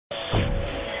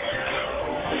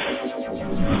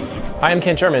Hi, I'm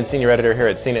Ken Sherman, Senior Editor here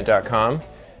at CNET.com.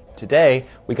 Today,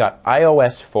 we got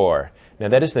iOS 4. Now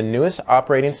that is the newest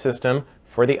operating system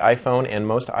for the iPhone and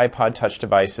most iPod Touch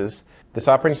devices. This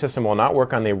operating system will not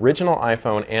work on the original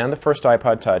iPhone and the first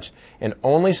iPod Touch, and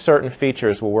only certain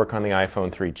features will work on the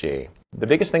iPhone 3G. The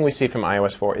biggest thing we see from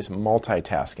iOS 4 is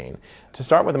multitasking. To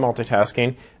start with the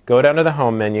multitasking, go down to the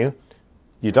Home menu,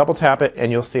 you double tap it,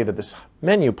 and you'll see that this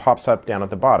menu pops up down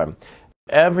at the bottom.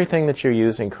 Everything that you're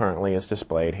using currently is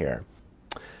displayed here.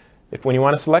 When you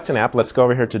want to select an app, let's go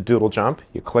over here to Doodle Jump.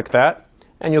 You click that,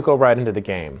 and you'll go right into the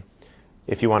game.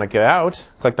 If you want to get out,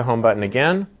 click the Home button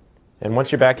again, and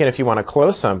once you're back in, if you want to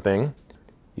close something,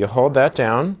 you hold that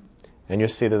down, and you'll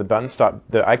see that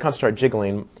the icons start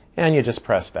jiggling, and you just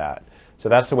press that. So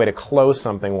that's the way to close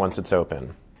something once it's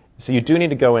open. So you do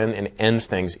need to go in and end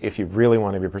things if you really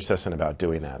want to be persistent about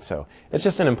doing that. So it's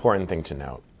just an important thing to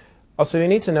note. Also, you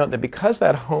need to note that because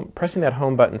pressing that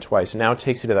Home button twice now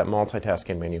takes you to that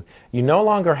multitasking menu, you no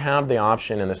longer have the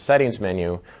option in the Settings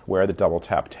menu where the double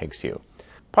tap takes you.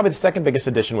 Probably the second biggest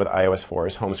addition with iOS 4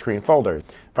 is Home Screen Folder.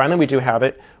 Finally, we do have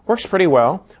it. Works pretty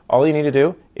well. All you need to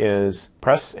do is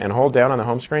press and hold down on the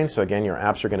home screen. So again, your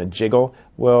apps are going to jiggle.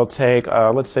 We'll take,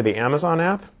 let's say, the Amazon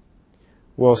app.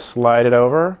 We'll slide it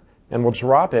over, and we'll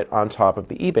drop it on top of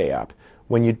the eBay app.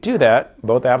 When you do that,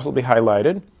 both apps will be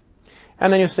highlighted.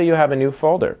 And then you'll see you have a new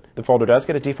folder. The folder does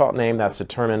get a default name that's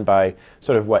determined by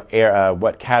sort of what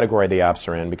category the apps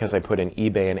are in. Because I put in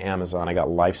eBay and Amazon, I got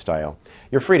lifestyle.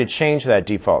 You're free to change that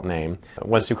default name.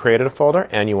 Once you've created a folder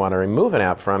and you want to remove an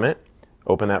app from it,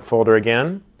 open that folder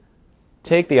again,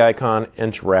 take the icon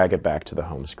and drag it back to the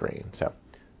home screen. So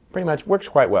pretty much works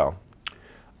quite well.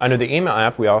 Under the email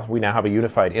app, we now have a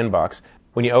unified inbox.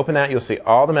 When you open that, you'll see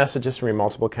all the messages from your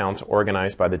multiple accounts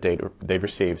organized by the date they've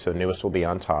received, so newest will be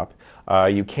on top.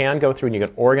 You can go through and you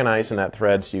can organize in that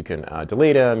thread, so you can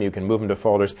delete them, you can move them to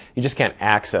folders. You just can't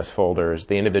access folders,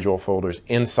 the individual folders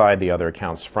inside the other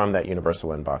accounts from that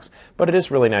universal inbox. But it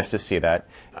is really nice to see that.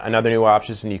 Another new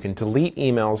option is you can delete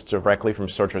emails directly from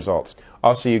search results.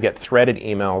 Also, you get threaded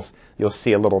emails. You'll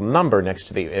see a little number next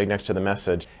to the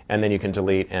message, and then you can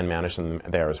delete and manage them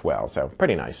there as well. So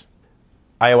pretty nice.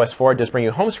 iOS 4 does bring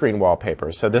you home screen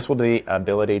wallpaper, so this will be the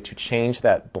ability to change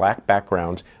that black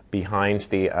background behind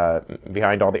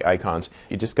all the icons.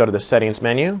 You just go to the Settings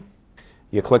menu,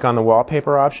 you click on the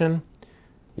Wallpaper option,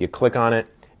 you click on it,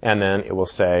 and then it will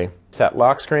say Set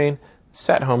Lock Screen,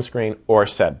 Set Home Screen, or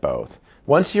Set Both.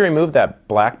 Once you remove that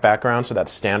black background, so that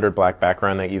standard black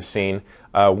background that you've seen,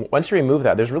 once you remove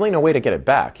that, there's really no way to get it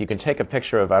back. You can take a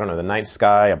picture of, I don't know, the night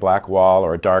sky, a black wall,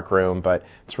 or a dark room, but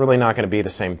it's really not going to be the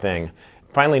same thing.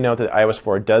 Finally, note that iOS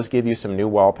 4 does give you some new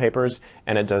wallpapers,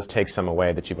 and it does take some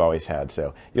away that you've always had,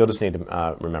 so you'll just need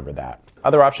to remember that.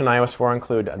 Other options in iOS 4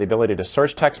 include the ability to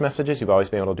search text messages. You've always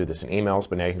been able to do this in emails,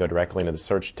 but now you can go directly into the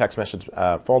search text message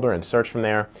folder and search from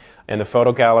there. In the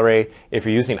photo gallery, if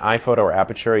you're using iPhoto or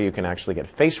Aperture, you can actually get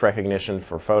face recognition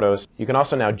for photos. You can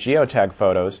also now geotag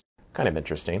photos, kind of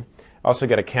interesting. Also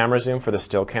get a camera zoom for the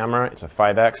still camera. It's a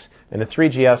 5x. In the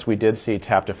 3GS, we did see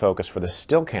tap to focus for the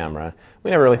still camera.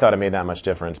 We never really thought it made that much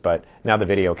difference, but now the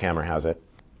video camera has it.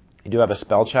 You do have a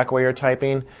spell check while you're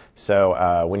typing,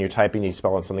 so when you're typing, you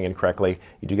spell something incorrectly,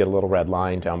 you do get a little red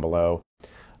line down below.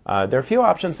 There are a few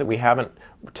options that we haven't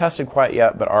tested quite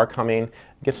yet, but are coming.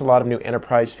 It gets a lot of new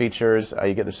enterprise features.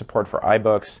 You get the support for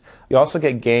iBooks. You also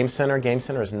get Game Center. Game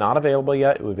Center is not available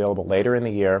yet. It will be available later in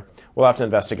the year. We'll have to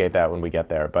investigate that when we get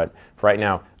there, but for right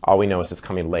now, all we know is it's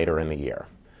coming later in the year.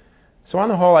 So on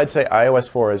the whole, I'd say iOS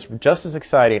 4 is just as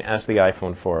exciting as the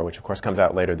iPhone 4, which of course comes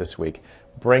out later this week.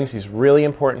 Brings these really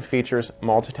important features.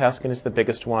 Multitasking is the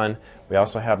biggest one. We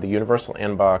also have the universal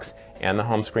inbox and the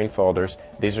home screen folders.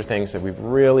 These are things that we've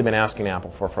really been asking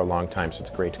Apple for a long time, so it's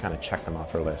great to kind of check them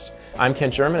off our list. I'm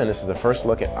Ken Sherman, and this is the first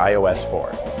look at iOS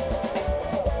 4.